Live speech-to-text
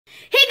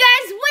Hey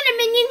guys,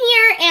 Minion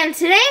here, and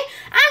today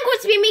I'm going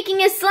to be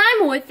making a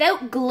slime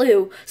without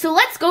glue. So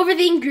let's go over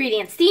the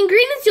ingredients. The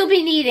ingredients you'll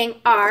be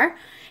needing are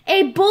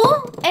a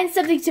bowl and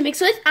something to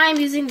mix with. I'm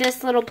using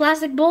this little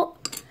plastic bowl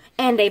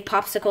and a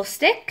popsicle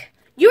stick.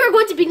 You are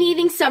going to be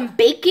needing some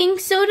baking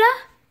soda.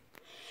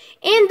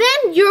 And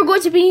then you're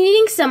going to be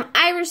needing some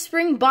Irish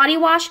Spring body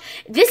wash.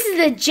 This is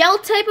the gel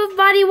type of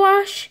body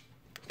wash.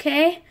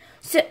 Okay.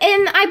 So,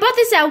 and I bought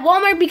this at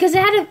Walmart because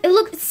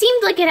it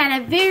seemed like it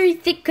had a very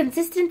thick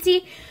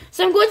consistency.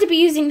 So I'm going to be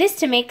using this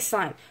to make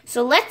slime.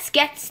 So let's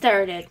get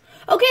started.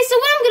 Okay, so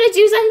what I'm going to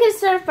do is I'm going to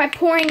start by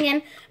pouring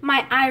in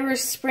my Irish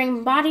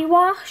Spring body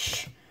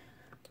wash.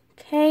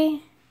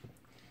 Okay.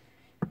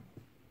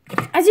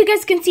 As you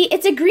guys can see,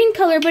 it's a green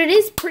color, but it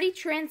is pretty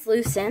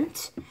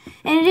translucent.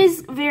 And it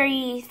is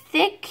very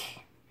thick,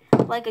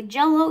 like a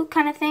jello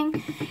kind of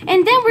thing.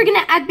 And then we're going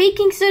to add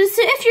baking soda.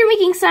 So if you're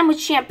making slime with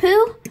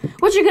shampoo,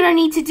 what you're going to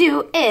need to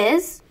do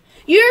is,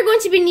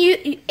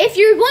 if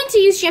you're going to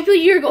use shampoo,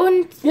 if you're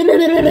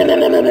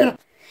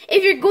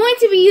going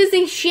to be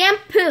using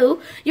shampoo,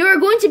 you're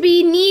going to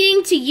be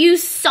needing to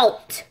use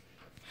salt.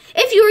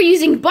 If you are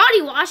using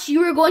body wash,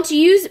 you are going to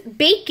use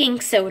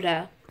baking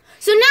soda.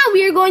 So now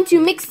we are going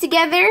to mix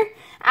together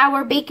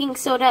our baking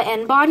soda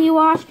and body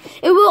wash.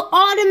 It will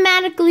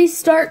automatically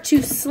start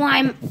to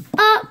slime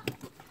up.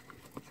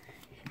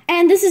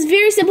 And this is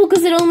very simple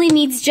because it only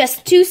needs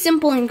just 2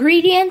 simple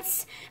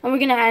ingredients. And we're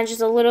going to add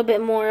just a little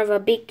bit more of a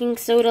baking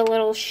soda,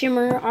 little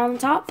shimmer on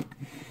top.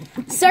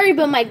 Sorry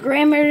about my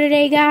grammar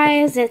today,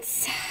 guys.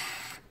 It's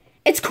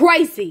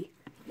crazy.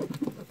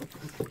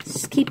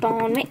 Just keep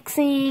on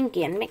mixing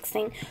and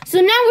mixing.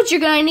 So now what you're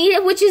going to need,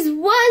 which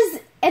was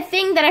a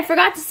thing that I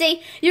forgot to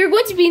say, you're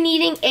going to be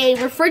needing a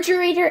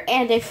refrigerator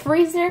and a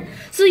freezer.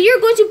 So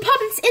you're going to pop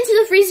this into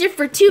the freezer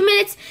for 2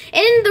 minutes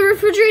and in the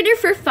refrigerator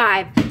for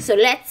 5. So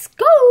let's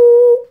go.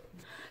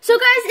 So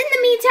guys, in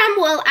the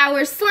meantime, while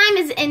our slime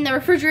is in the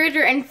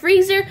refrigerator and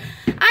freezer,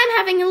 I'm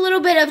having a little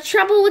bit of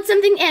trouble with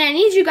something and I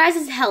need you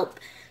guys' help.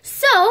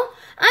 So,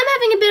 I'm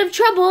having a bit of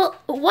trouble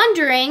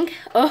wondering,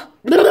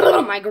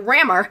 my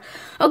grammar.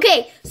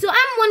 Okay, so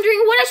I'm wondering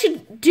what I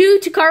should do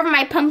to carve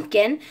my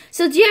pumpkin.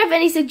 So do you have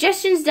any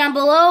suggestions down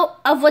below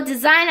of what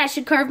design I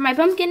should carve my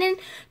pumpkin in?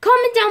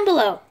 Comment down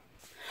below.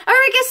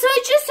 Alright guys, so I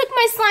just took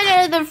my slime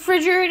out of the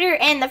refrigerator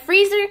and the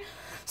freezer.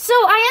 So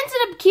I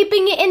ended up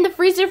keeping it in the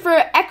freezer for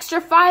an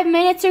extra 5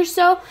 minutes or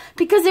so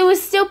because it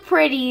was still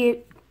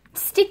pretty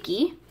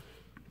sticky.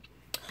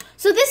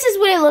 So this is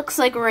what it looks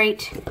like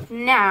right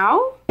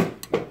now.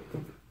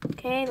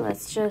 Okay,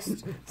 let's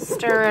just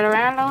stir it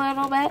around a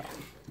little bit.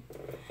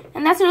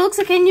 And that's what it looks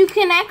like. And you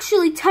can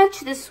actually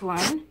touch this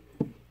one.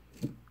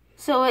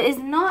 So it is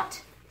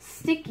not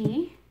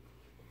sticky.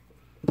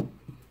 And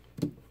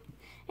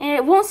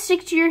it won't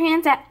stick to your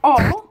hands at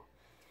all.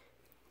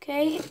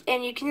 Okay,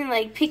 and you can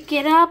like pick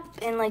it up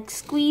and like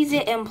squeeze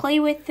it and play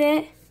with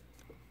it.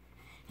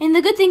 And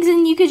the good thing is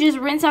you could just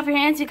rinse off your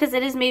hands because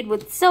it is made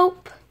with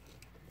soap.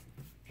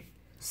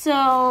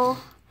 So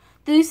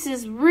this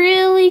is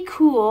really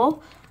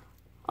cool.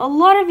 A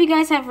lot of you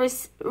guys have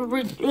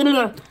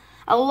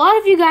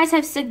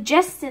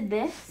suggested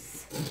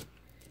this.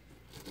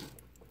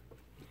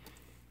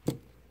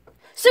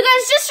 So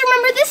guys, just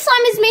remember this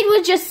slime is made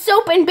with just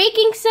soap and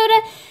baking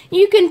soda.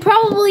 You can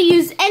probably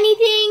use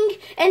anything.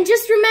 And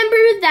just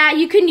remember that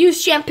you can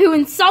use shampoo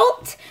and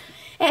salt.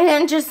 And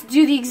then just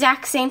do the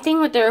exact same thing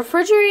with the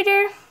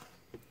refrigerator.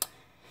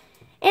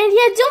 And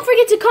yeah, don't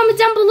forget to comment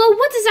down below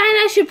what design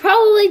I should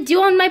probably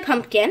do on my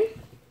pumpkin.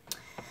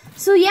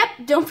 So yep,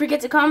 don't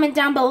forget to comment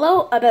down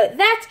below about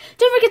that.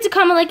 Don't forget to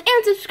comment, like,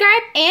 and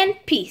subscribe. And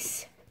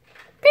peace.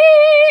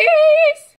 Peace!